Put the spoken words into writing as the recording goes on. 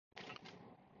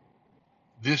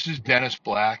This is Dennis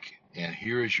Black, and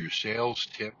here is your sales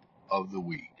tip of the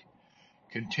week.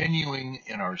 Continuing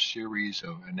in our series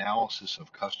of analysis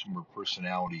of customer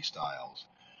personality styles,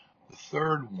 the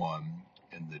third one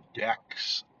in the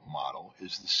DEX model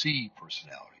is the C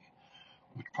personality,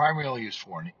 which primarily is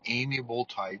for an amiable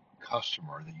type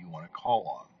customer that you want to call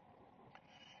on.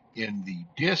 In the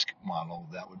DISC model,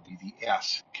 that would be the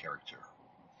S character.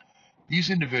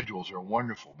 These individuals are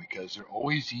wonderful because they're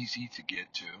always easy to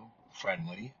get to,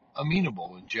 friendly,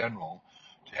 amenable in general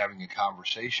to having a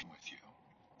conversation with you.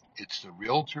 It's the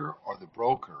realtor or the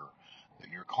broker that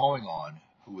you're calling on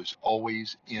who is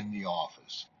always in the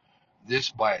office. This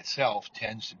by itself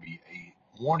tends to be a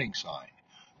warning sign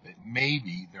that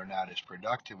maybe they're not as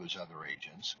productive as other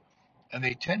agents, and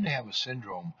they tend to have a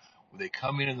syndrome where they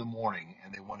come in the morning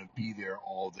and they want to be there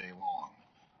all day long.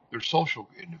 They're social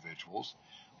individuals.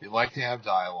 They like to have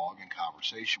dialogue and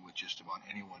conversation with just about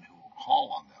anyone who will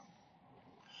call on them.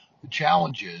 The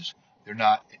challenge is they're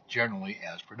not generally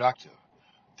as productive.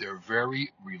 They're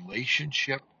very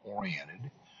relationship oriented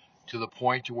to the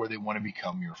point to where they want to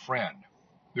become your friend.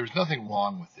 There's nothing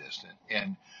wrong with this,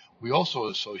 and we also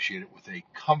associate it with a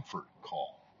comfort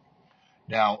call.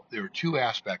 Now, there are two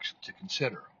aspects to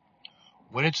consider.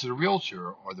 When it's the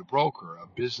realtor or the broker, a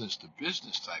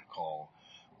business-to-business type call,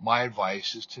 my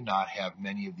advice is to not have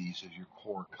many of these as your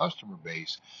core customer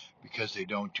base because they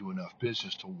don't do enough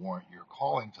business to warrant your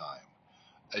calling time.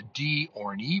 A D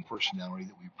or an E personality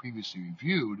that we previously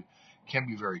reviewed can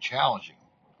be very challenging,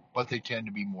 but they tend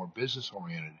to be more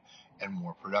business-oriented and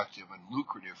more productive and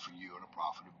lucrative for you in a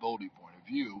profitability point of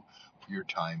view for your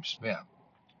time spent.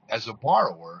 As a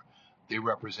borrower, they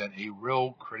represent a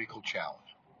real critical challenge.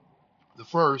 The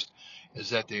first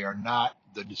is that they are not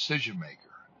the decision maker.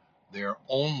 They are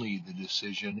only the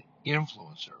decision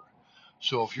influencer.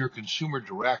 So if you're consumer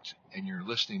direct and you're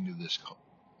listening to this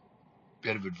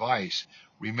bit of advice,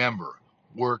 remember,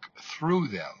 work through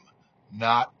them,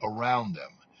 not around them.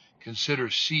 Consider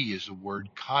C as the word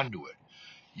conduit.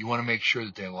 You want to make sure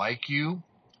that they like you,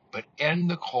 but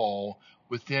end the call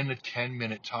within a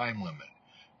 10-minute time limit.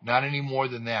 Not any more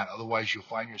than that. Otherwise, you'll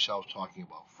find yourself talking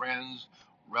about friends,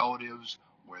 relatives,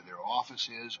 where their office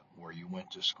is, where you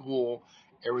went to school,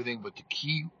 everything but the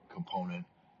key component,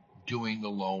 doing the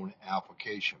loan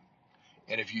application.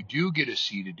 And if you do get a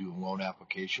C to do a loan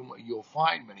application, what you'll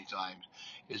find many times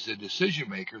is the decision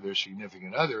maker, their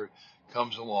significant other,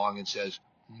 comes along and says,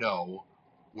 no,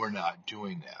 we're not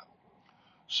doing that.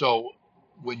 So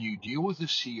when you deal with a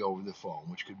C over the phone,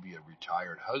 which could be a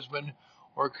retired husband,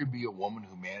 or it could be a woman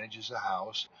who manages a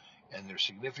house, and their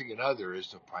significant other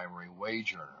is the primary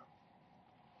wage earner,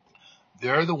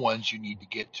 they're the ones you need to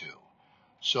get to.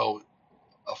 So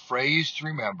a phrase to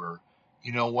remember,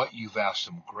 you know what, you've asked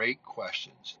some great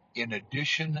questions. In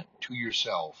addition to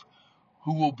yourself,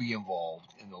 who will be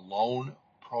involved in the loan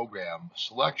program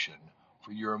selection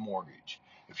for your mortgage?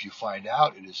 If you find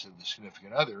out it is the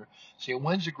significant other, say,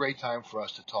 when's a great time for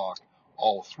us to talk,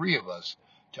 all three of us,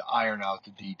 to iron out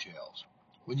the details?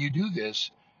 When you do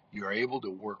this, you are able to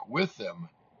work with them.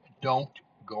 Don't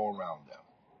go around them.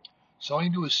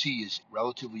 Selling to a C is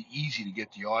relatively easy to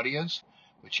get the audience,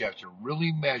 but you have to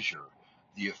really measure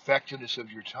the effectiveness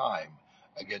of your time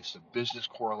against the business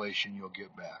correlation you'll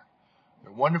get back.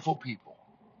 They're wonderful people,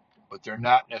 but they're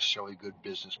not necessarily good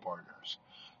business partners.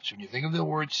 So when you think of the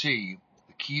word C,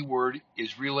 the key word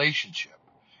is relationship,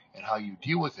 and how you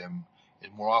deal with them is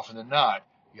more often than not,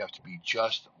 you have to be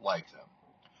just like them.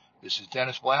 This is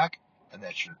Dennis Black, and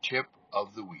that's your tip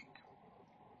of the week.